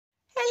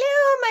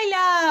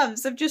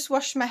loves, I've just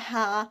washed my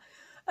hair.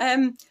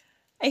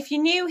 If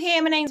you're new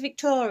here, my name's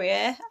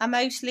Victoria. I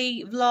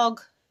mostly vlog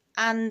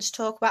and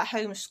talk about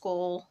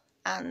homeschool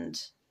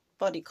and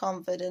body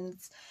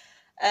confidence.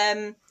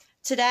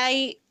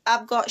 Today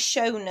I've got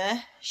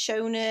Shona.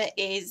 Shona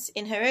is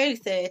in her early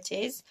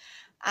 30s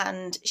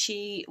and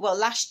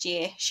last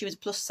year she was a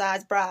plus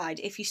size bride.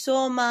 If you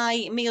saw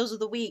my meals of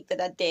the week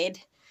that I did,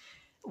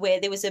 where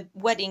there was a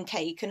wedding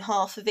cake and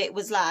half of it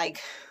was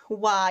like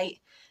white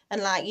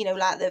and like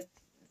the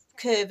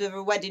curve of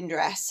a wedding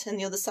dress, and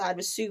the other side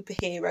was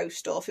superhero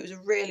stuff. It was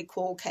a really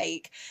cool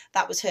cake.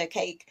 That was her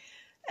cake.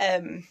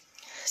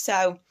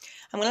 So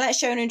I'm going to let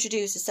Shona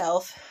introduce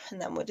herself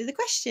and then we'll do the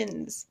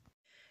questions.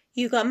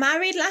 You got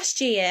married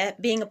last year.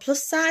 Being a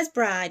plus size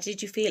bride,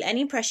 did you feel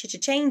any pressure to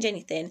change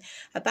anything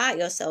about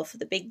yourself for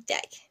the big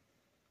day?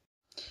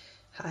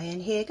 Hi,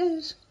 and here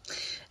goes.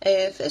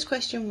 First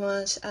question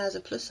was, as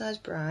a plus size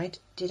bride,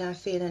 did I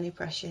feel any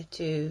pressure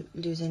to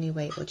lose any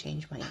weight or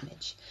change my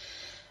image?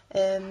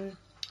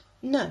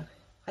 No,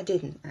 I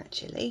didn't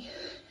actually.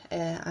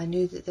 I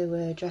knew that there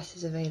were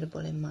dresses available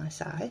in my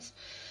size.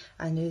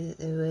 I knew that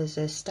there was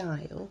a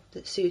style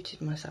that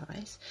suited my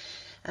size,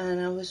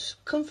 and I was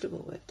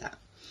comfortable with that.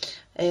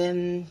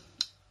 In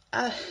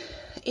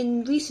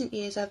recent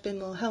years I've been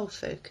more health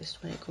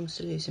focused when it comes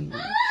to losing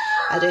weight.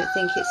 I don't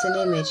think it's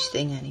an image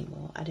thing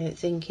anymore. I don't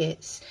think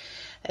it's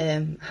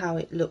how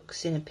it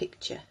looks in a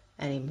picture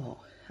anymore.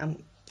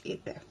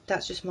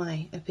 That's just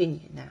my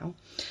opinion now.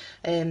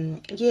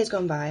 Years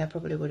gone by I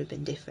probably would have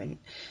been different,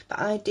 but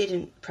I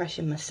didn't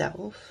pressure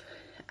myself,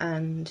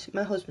 and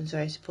my husband's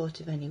very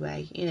supportive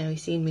anyway.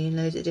 He's seen me in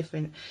loads of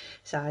different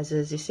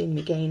sizes. He's seen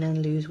me gain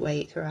and lose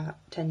weight throughout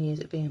 10 years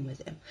of being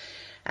with him,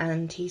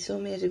 and he saw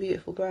me as a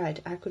beautiful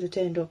bride. I could have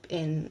turned up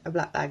in a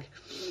black bag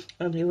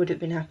and he would have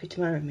been happy to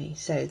marry me,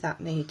 so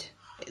that made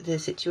the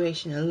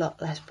situation a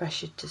lot less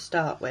pressured to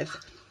start with.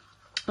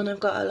 And I've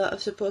got a lot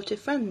of supportive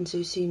friends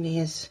who see me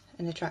as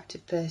an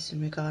attractive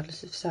person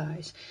regardless of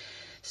size,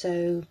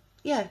 so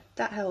yeah,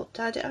 that helped.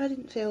 I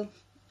didn't feel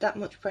that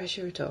much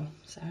pressure at all,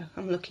 so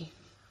I'm lucky.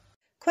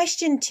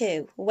 Question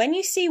 2. When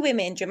you see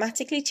women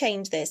dramatically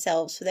change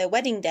themselves for their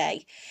wedding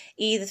day,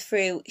 either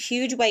through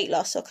huge weight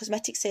loss or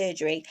cosmetic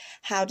surgery,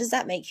 how does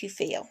that make you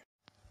feel?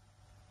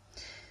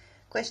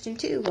 Question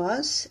 2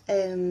 was,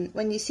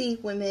 when you see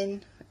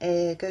women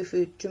go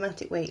through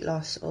dramatic weight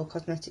loss or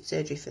cosmetic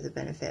surgery for the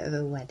benefit of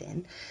a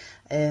wedding,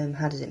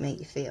 how does it make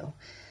you feel?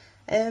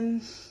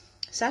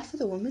 Sad for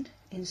the woman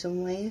in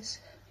some ways,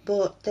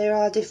 but there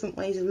are different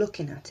ways of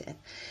looking at it.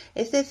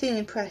 If they're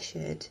feeling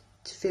pressured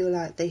to feel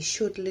like they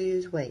should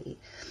lose weight,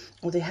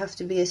 or they have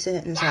to be a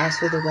certain size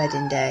for the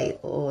wedding day,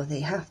 or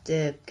they have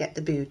to get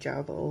the boob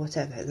job or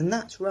whatever, then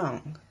that's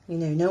wrong.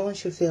 No one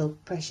should feel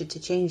pressured to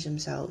change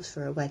themselves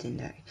for a wedding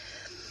day.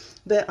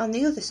 But on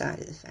the other side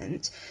of the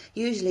fence,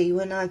 usually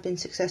when I've been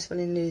successful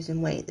in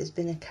losing weight, there's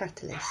been a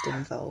catalyst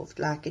involved,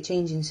 like a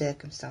change in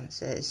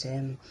circumstances.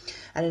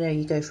 I don't know,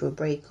 you go through a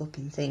breakup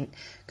and think,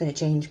 I'm going to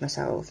change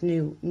myself,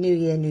 new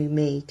year, new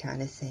me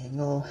kind of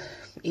thing, or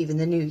even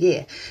the new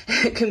year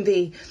can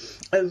be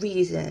a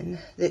reason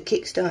that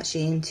kickstarts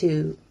you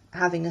into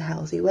having a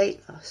healthy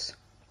weight loss.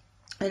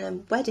 And a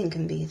wedding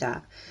can be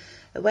that.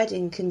 A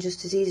wedding can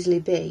just as easily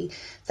be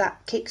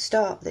that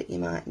kickstart that you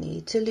might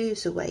need to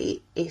lose the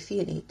weight if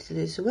you need to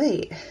lose the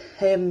weight.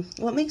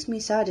 What makes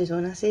me sad is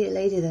when I see a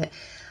lady that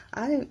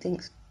I don't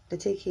think's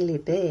particularly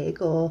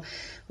big or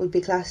would be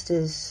classed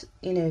as,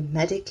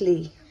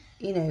 medically,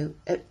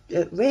 at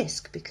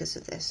risk because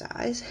of their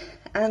size,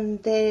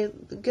 and they're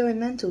going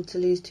mental to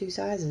lose 2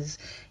 sizes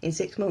in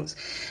 6 months.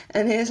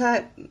 And it's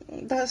like,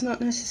 that's not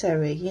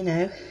necessary,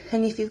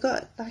 And if you've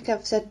got, like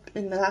I've said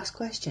in the last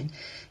question,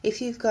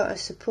 if you've got a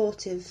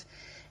supportive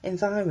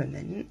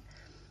environment,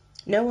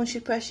 no one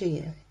should pressure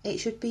you. It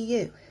should be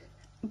you.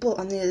 But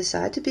on the other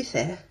side, to be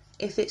fair,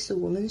 if it's the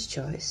woman's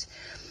choice,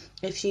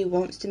 if she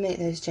wants to make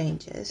those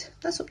changes,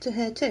 that's up to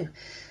her too.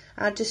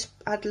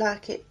 I'd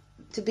like it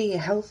to be a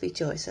healthy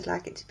choice. I'd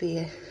like it to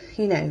be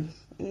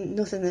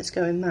nothing that's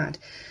going mad.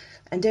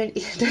 And don't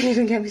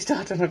even get me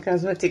started on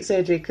cosmetic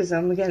surgery, because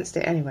I'm against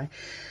it anyway.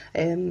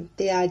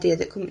 The idea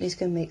that companies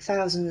can make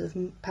thousands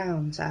of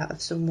pounds out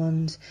of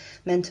someone's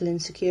mental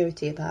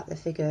insecurity about their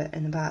figure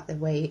and about their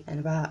weight and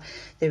about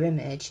their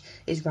image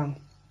is wrong.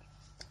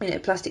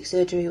 Plastic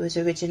surgery was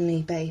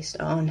originally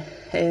based on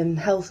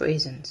health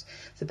reasons,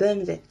 for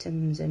burn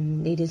victims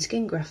and needing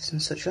skin grafts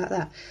and such like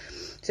that.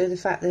 So the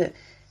fact that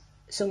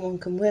someone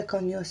can work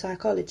on your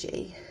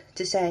psychology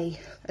to say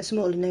a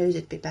smaller nose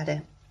would be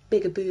better,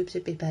 bigger boobs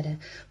would be better,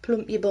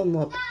 plump your bum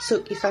up,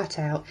 suck your fat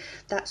out,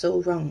 that's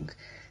all wrong.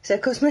 So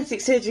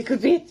cosmetic surgery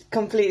could be a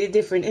completely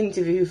different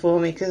interview for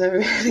me, because I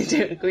really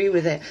don't agree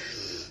with it.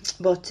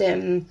 But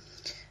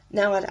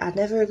no, I'd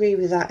never agree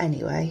with that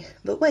anyway.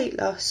 But weight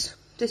loss,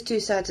 there's 2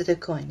 sides of the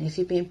coin. If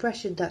you're being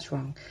pressured, that's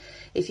wrong.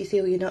 If you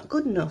feel you're not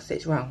good enough,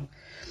 it's wrong.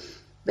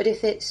 But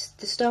if it's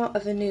the start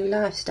of a new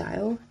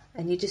lifestyle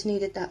and you just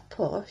needed that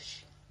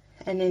push,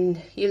 and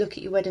then you look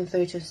at your wedding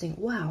photos and think,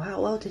 wow,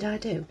 how well did I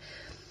do?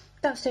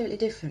 That's totally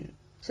different.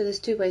 So there's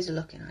 2 ways of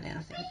looking at it,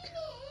 I think.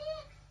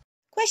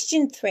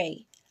 Question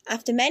 3.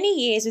 After many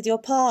years with your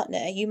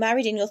partner, you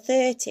married in your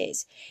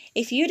 30s.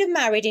 If you'd have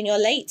married in your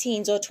late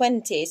teens or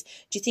 20s,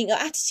 do you think your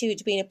attitude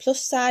to being a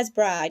plus-size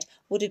bride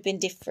would have been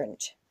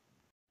different?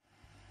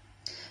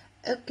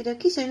 Okie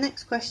dokie, so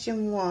next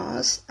question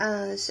was,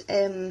 as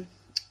a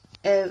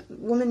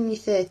woman in your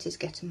 30s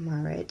getting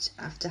married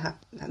after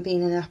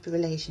being in a happy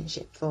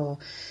relationship for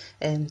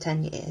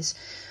 10 years,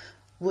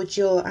 would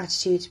your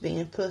attitude to being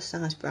a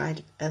plus-size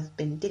bride have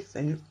been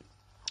different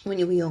when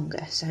you were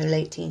younger, so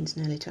late teens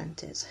and early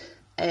 20s?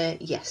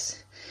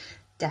 Yes,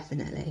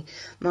 definitely.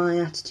 My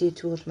attitude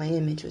towards my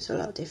image was a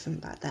lot different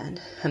back then.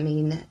 I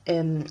mean,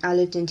 I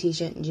lived in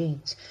t-shirt and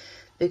jeans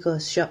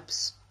because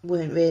shops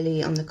weren't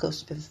really on the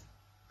cusp of,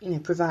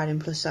 providing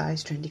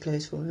plus-size trendy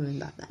clothes for women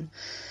back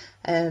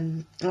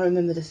then. I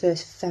remember the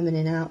first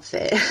feminine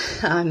outfit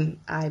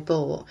I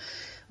bought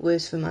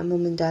was for my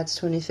mum and dad's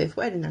 25th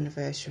wedding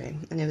anniversary,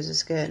 and it was a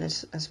skirt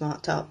and a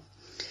smart top.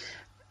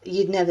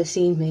 You'd never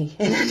seen me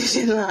in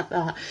anything like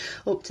that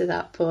up to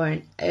that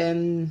point.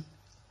 And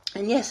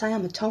yes, I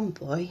am a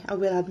tomboy, I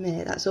will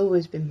admit, that's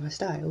always been my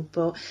style,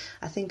 but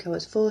I think I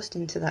was forced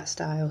into that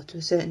style to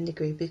a certain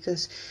degree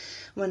because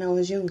when I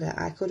was younger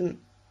I couldn't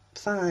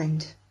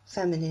find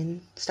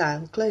feminine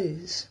style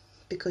clothes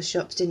because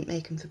shops didn't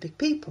make them for big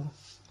people,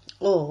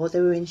 or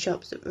they were in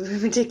shops that were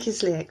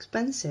ridiculously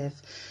expensive.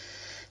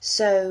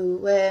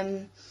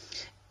 So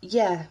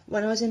yeah,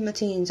 when I was in my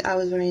teens I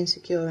was very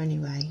insecure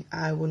anyway.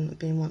 I wouldn't have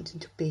been wanting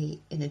to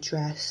be in a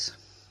dress.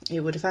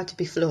 It would have had to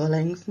be floor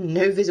length,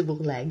 no visible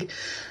leg.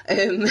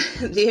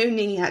 The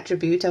only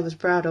attribute I was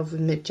proud of was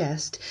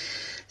mid-chest.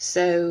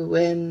 So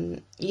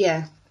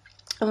yeah,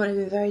 I would have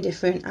been very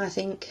different. I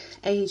think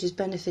age has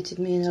benefited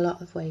me in a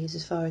lot of ways,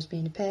 as far as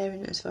being a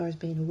parent, as far as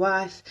being a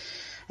wife.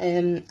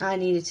 I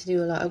needed to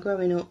do a lot of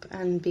growing up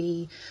and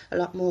be a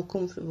lot more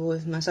comfortable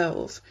with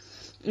myself.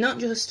 Not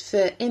just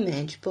for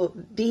image,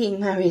 but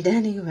being married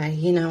anyway.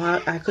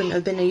 I couldn't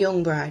have been a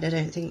young bride. I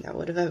don't think that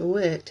would have ever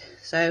worked.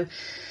 So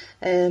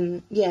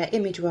yeah,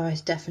 image-wise,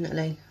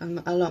 definitely.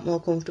 I'm a lot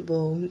more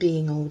comfortable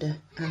being older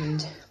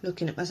and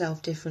looking at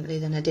myself differently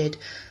than I did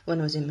when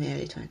I was in my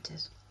early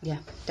 20s. Yeah,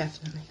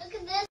 definitely. Look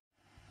at this.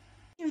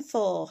 Question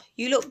 4.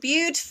 You look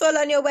beautiful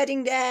on your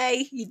wedding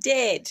day. You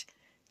did.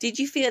 Did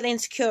you feel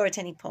insecure at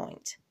any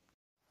point?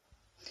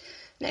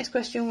 Next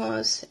question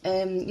was,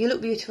 you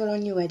look beautiful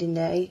on your wedding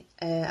day.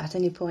 At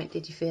any point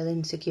did you feel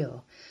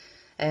insecure?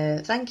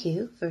 Thank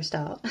you for a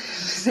start,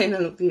 saying I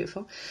look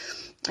beautiful.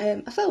 I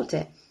felt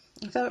it.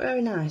 It felt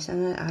very nice,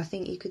 and I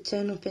think you could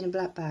turn up in a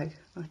black bag,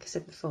 like I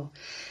said before.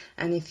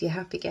 And if you're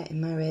happy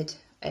getting married,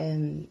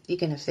 you're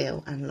going to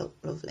feel and look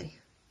lovely.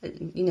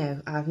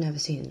 I've never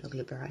seen an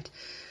ugly bride.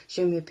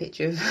 Show me a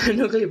picture of an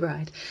ugly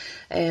bride.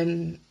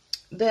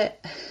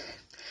 But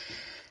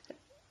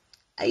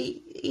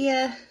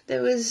yeah,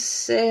 there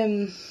was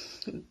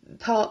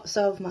parts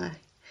of my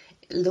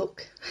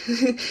look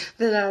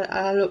that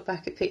I look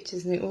back at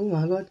pictures and think, oh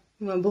my god,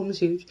 my bum's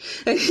huge.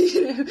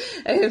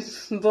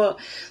 But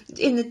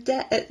during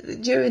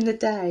the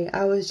day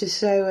I was just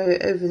so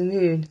over the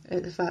moon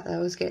at the fact that I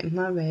was getting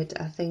married.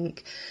 I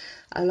think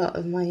a lot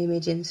of my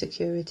image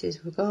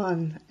insecurities were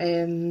gone.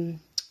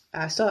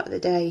 I started the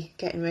day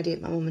getting ready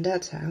at my mum and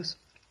dad's house,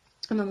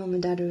 and my mum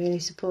and dad are really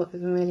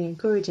supportive and really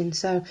encouraging,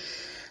 so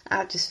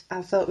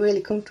I felt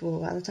really comfortable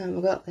by the time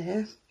I got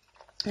there.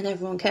 And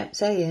everyone kept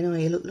saying, oh,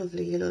 you look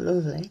lovely, you look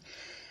lovely.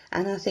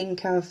 And I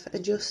think I've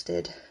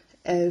adjusted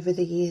over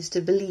the years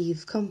to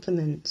believe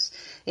compliments.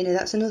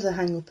 That's another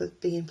hang-up of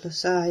being plus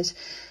size.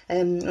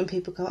 When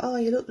people go, oh,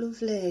 you look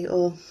lovely,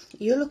 or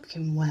you're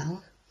looking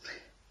well.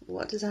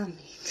 What does that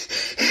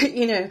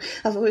mean?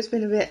 I've always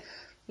been a bit,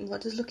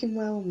 what does looking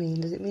well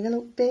mean? Does it mean I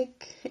look big?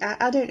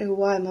 I don't know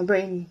why my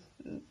brain,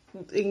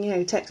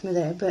 takes me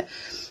there, but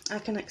I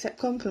can accept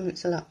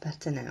compliments a lot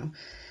better now.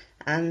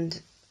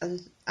 And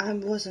I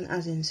wasn't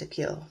as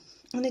insecure.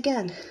 And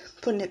again,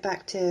 putting it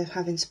back to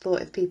having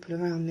supportive people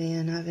around me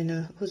and having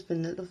a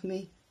husband that loved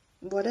me,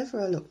 whatever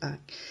I look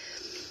like,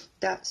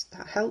 that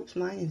helps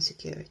my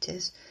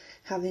insecurities,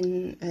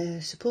 having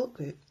a support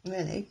group,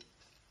 really.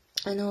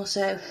 And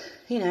also,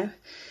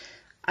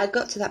 I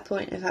got to that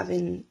point of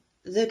having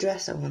the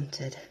dress I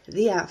wanted,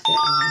 the outfit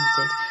I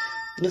wanted.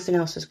 Nothing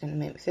else was going to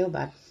make me feel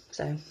bad.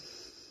 So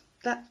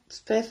that's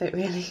perfect,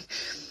 really.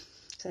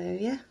 So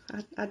yeah,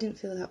 I didn't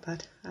feel that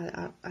bad.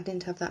 I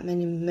didn't have that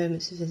many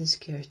moments of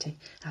insecurity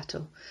at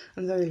all.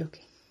 I'm very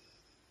lucky.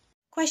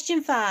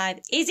 Question 5.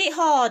 Is it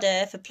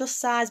harder for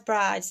plus-size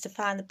brides to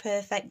find the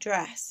perfect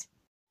dress?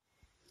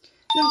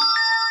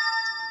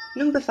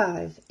 Number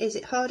 5. Is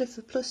it harder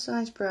for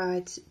plus-size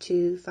brides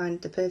to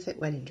find the perfect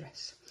wedding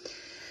dress?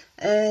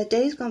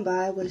 Days gone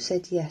by, I would have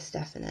said yes,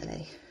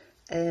 definitely.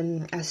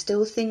 I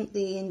still think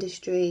the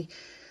industry,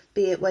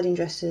 be it wedding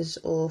dresses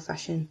or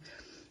fashion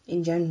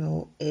in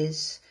general,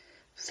 is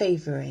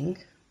favouring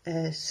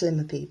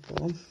slimmer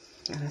people.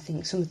 And I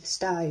think some of the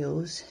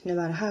styles, no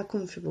matter how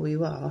comfortable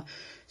you are,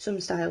 some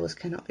styles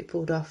cannot be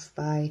pulled off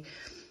by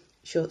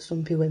short,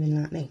 stumpy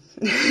women like me.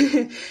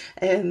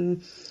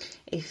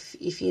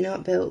 If you're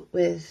not built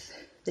with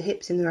the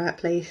hips in the right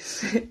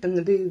place and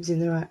the boobs in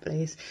the right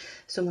place,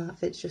 some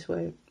outfits just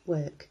won't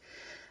work.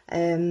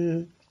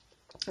 I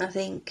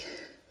think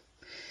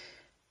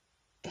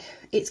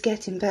it's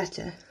getting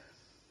better,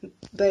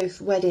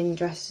 both wedding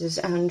dresses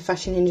and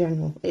fashion in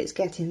general. It's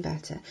getting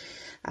better.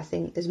 I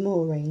think there's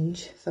more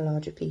range for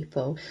larger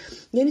people.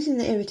 The only thing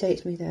that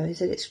irritates me though is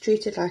that it's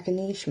treated like a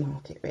niche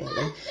market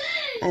really,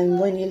 and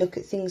when you look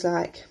at things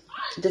like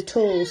the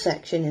tall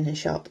section in a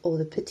shop or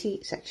the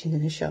petite section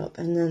in a shop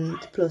and then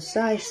the plus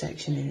size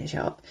section in a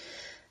shop,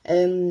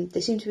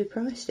 they seem to be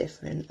priced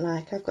different.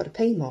 Like, I've got to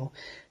pay more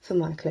for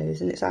my clothes,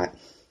 and it's like,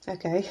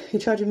 okay,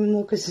 you're charging me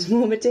more because there's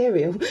more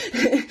material.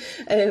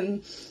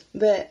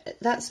 But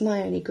that's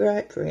my only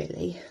gripe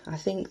really. I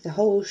think the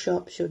whole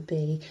shop should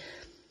be,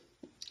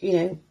 you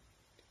know,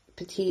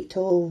 petite,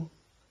 tall,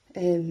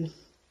 you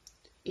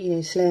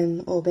know,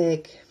 slim or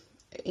big,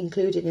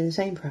 included in the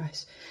same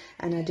price.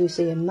 And I do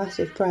see a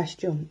massive price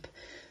jump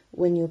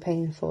when you're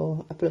paying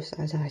for a plus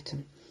size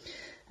item.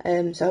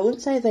 So I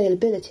wouldn't say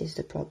availability is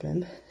the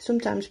problem.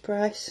 Sometimes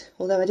price,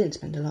 although I didn't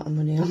spend a lot of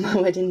money on my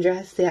wedding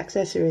dress, the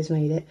accessories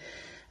made it.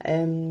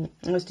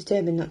 I was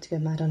determined not to go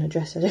mad on a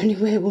dress I'd only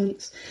wear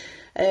once.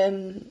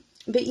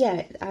 But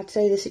yeah, I'd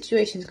say the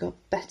situation's got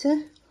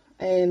better.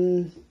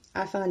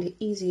 I find it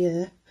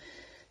easier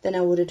than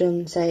I would have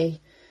done, say,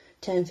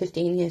 10,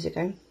 15 years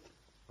ago.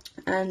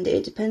 And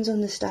it depends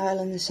on the style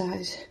and the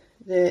size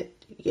that,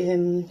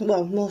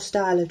 well, more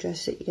style of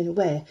dress that you're going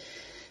to wear.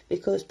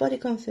 Because body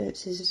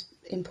confidence is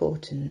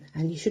important,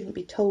 and you shouldn't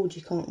be told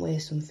you can't wear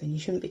something. You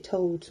shouldn't be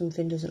told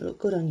something doesn't look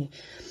good on you.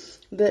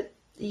 But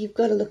you've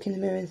got to look in the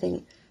mirror and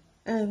think,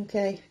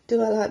 okay,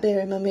 do I like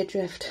bearing my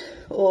midriff?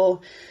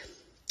 Or,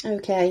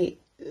 okay,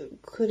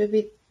 could I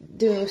be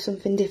doing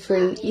something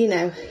different? You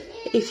know,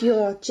 if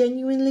you're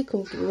genuinely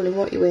comfortable in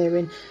what you're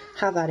wearing,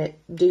 have at it,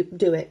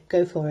 do it,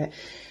 go for it.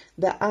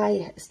 But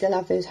I still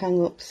have those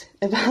hang-ups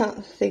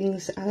about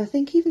things, and I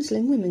think even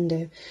slim women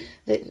do,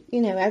 that,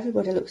 you know,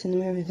 everybody looks in the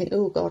mirror and think,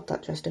 oh God,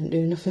 that dress don't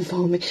do nothing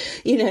for me,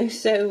 you know.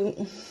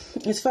 So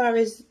as far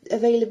as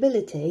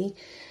availability,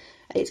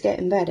 it's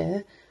getting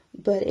better,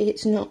 but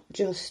it's not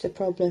just a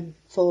problem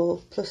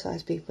for plus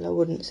size people. I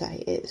wouldn't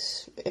say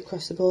it's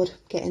across the board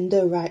getting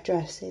the right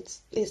dress.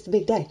 It's the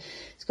big day.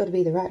 It's got to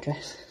be the right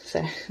dress.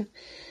 So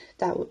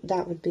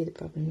that would be the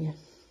problem, yeah.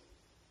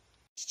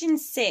 Question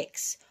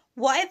 6.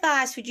 What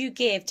advice would you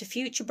give to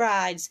future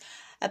brides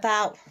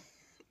about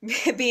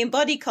being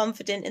body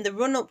confident in the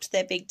run-up to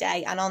their big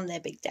day and on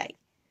their big day?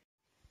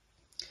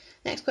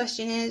 Next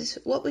question is,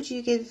 what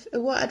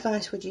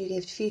advice would you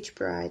give to future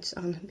brides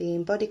on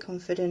being body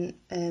confident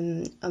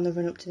on the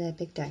run-up to their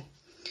big day?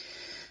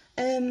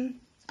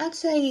 I'd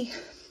say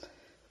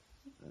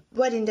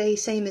wedding day,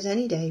 same as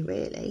any day,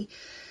 really.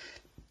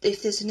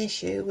 If there's an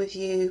issue with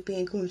you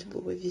being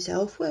comfortable with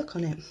yourself, work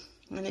on it.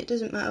 And it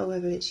doesn't matter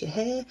whether it's your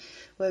hair,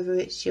 whether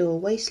it's your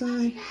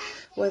waistline,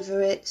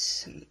 whether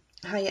it's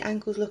how your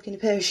ankles look in a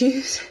pair of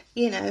shoes,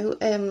 you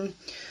know,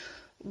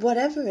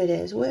 whatever it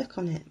is, work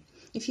on it.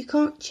 If you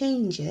can't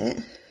change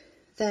it,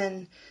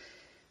 then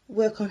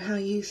work on how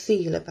you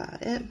feel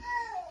about it.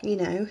 You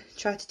know,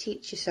 try to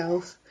teach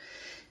yourself,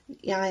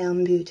 I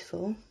am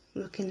beautiful.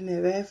 Look in the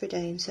mirror every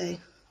day and say,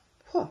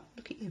 whoa,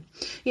 look at you.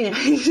 You know,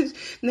 it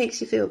just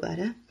makes you feel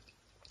better.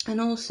 And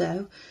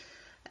also,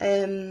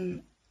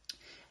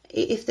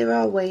 if there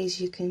are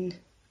ways you can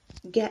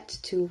get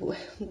to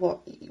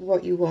what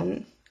you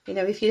want, you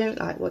know, if you don't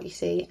like what you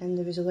see and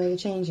there is a way of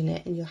changing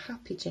it and you're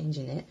happy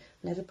changing it,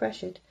 never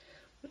pressured,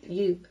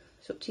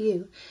 it's up to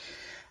you,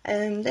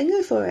 then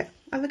go for it,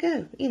 have a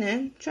go, you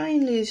know, try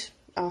and lose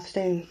half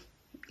stone,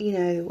 you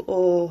know,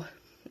 or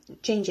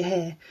change your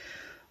hair,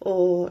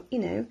 or, you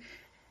know,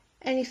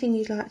 anything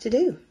you'd like to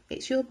do.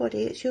 It's your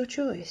body, it's your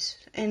choice,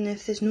 and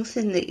if there's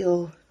nothing that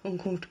you're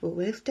uncomfortable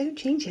with, don't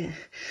change it.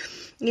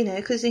 You know,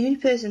 because the only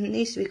person that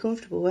needs to be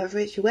comfortable, whether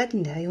it's your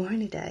wedding day or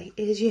any day,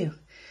 is you.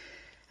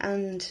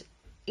 And,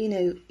 you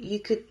know, you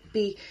could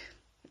be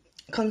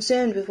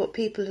concerned with what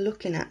people are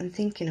looking at and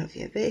thinking of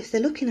you, but if they're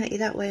looking at you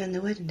that way on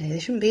their wedding day, they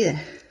shouldn't be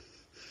there.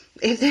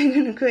 If they're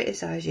going to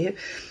criticise you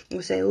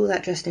or say, oh,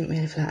 that dress didn't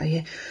really flatter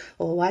you,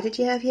 or why did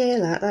you have your hair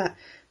like that,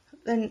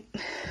 then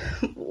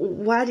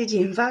why did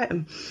you invite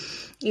them?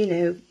 You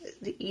know,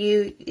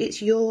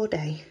 it's your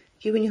day,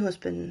 you and your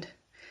husband.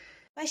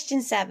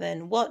 Question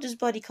 7. What does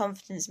body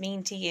confidence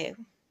mean to you?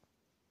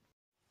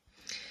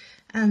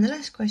 And the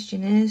last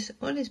question is,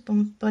 what is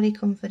body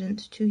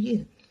confidence to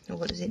you? Or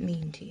what does it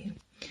mean to you?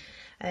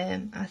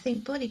 I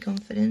think body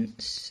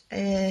confidence,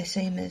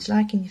 same as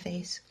liking your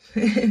face,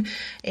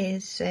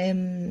 is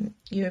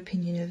your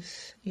opinion of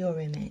your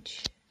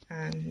image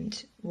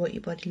and what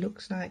your body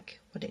looks like,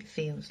 what it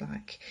feels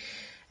like,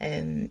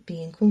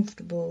 being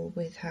comfortable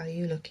with how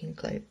you look in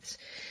clothes.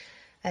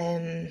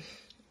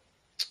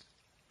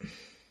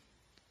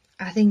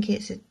 I think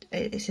it's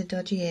a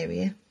dodgy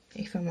area,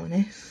 if I'm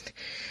honest.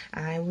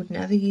 I would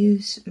never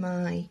use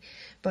my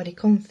body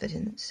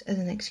confidence as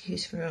an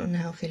excuse for an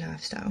unhealthy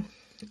lifestyle.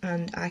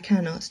 And I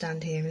cannot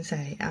stand here and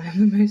say I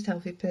am the most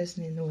healthy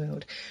person in the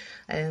world.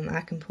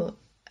 I can put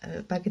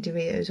a bag of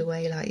Doritos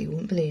away like you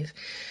wouldn't believe.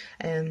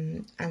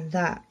 And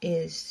that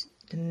is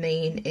the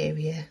main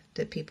area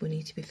that people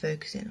need to be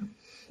focusing on.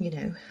 You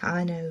know,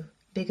 I know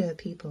bigger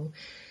people,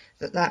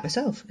 like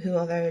myself, who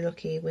are very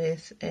lucky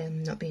with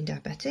not being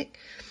diabetic,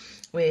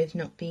 with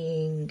not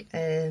being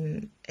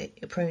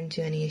prone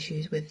to any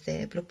issues with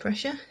their blood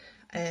pressure,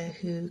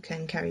 who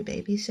can carry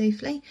babies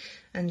safely,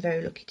 and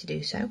very lucky to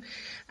do so,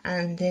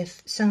 and their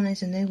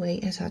size and their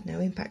weight has had no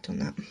impact on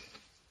that.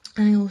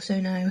 I also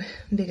know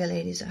bigger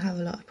ladies that have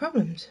a lot of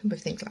problems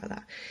with things like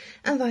that,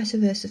 and vice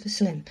versa for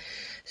slim.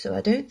 So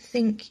I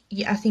think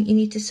you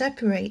need to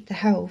separate the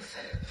health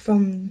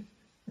from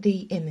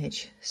the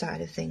image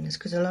side of things,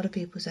 because a lot of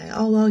people say,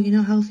 oh well, you're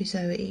not healthy, so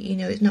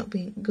it's not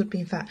good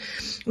being fat.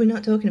 We're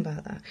not talking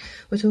about that.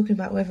 We're talking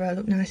about whether I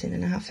look nice in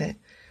an outfit.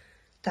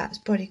 That's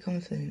body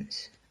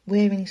confidence.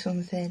 Wearing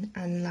something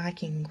and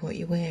liking what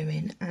you're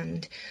wearing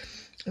and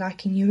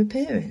liking your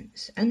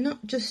appearance, and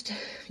not just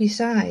your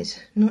size,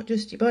 not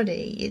just your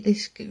body.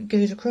 This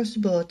goes across the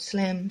board: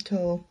 slim,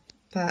 tall,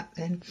 fat,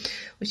 thin,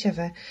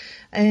 whichever.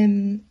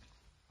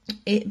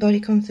 Body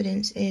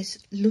confidence is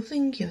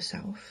loving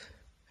yourself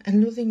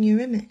and loving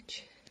your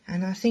image.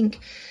 And I think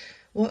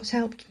what's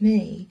helped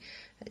me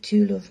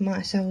to love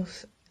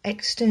myself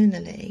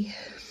externally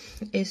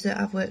is that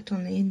I've worked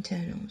on the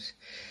internals.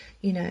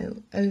 You know,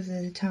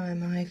 over the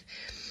time I've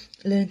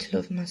learned to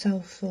love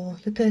myself for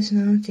the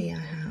personality I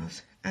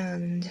have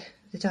and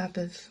the type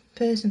of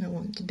person I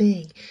want to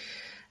be.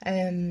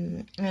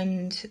 And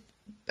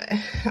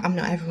I'm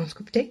not everyone's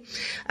cup of tea.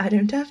 I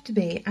don't have to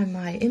be, and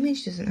my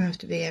image doesn't have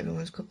to be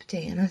everyone's cup of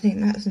tea. And I think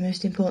that's the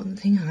most important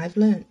thing I've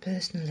learned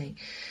personally.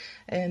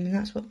 And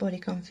that's what body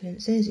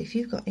confidence is. If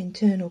you've got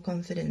internal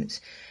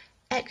confidence,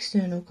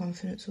 external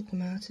confidence will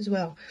come out as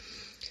well.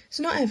 It's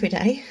not every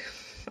day.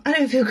 I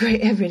don't feel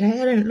great every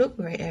day. I don't look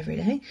great every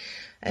day.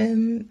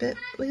 But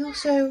we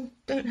also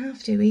don't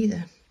have to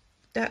either.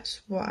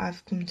 That's what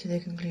I've come to the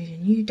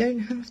conclusion. You don't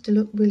have to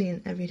look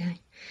brilliant every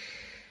day.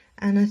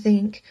 And I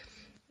think,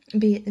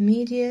 be it the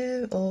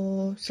media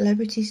or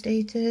celebrity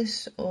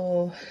status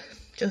or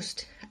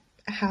just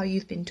how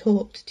you've been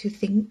taught to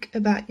think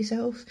about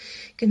yourself,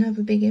 can have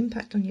a big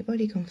impact on your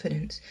body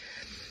confidence.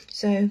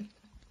 So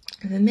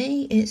for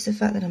me, it's the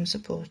fact that I'm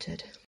supported.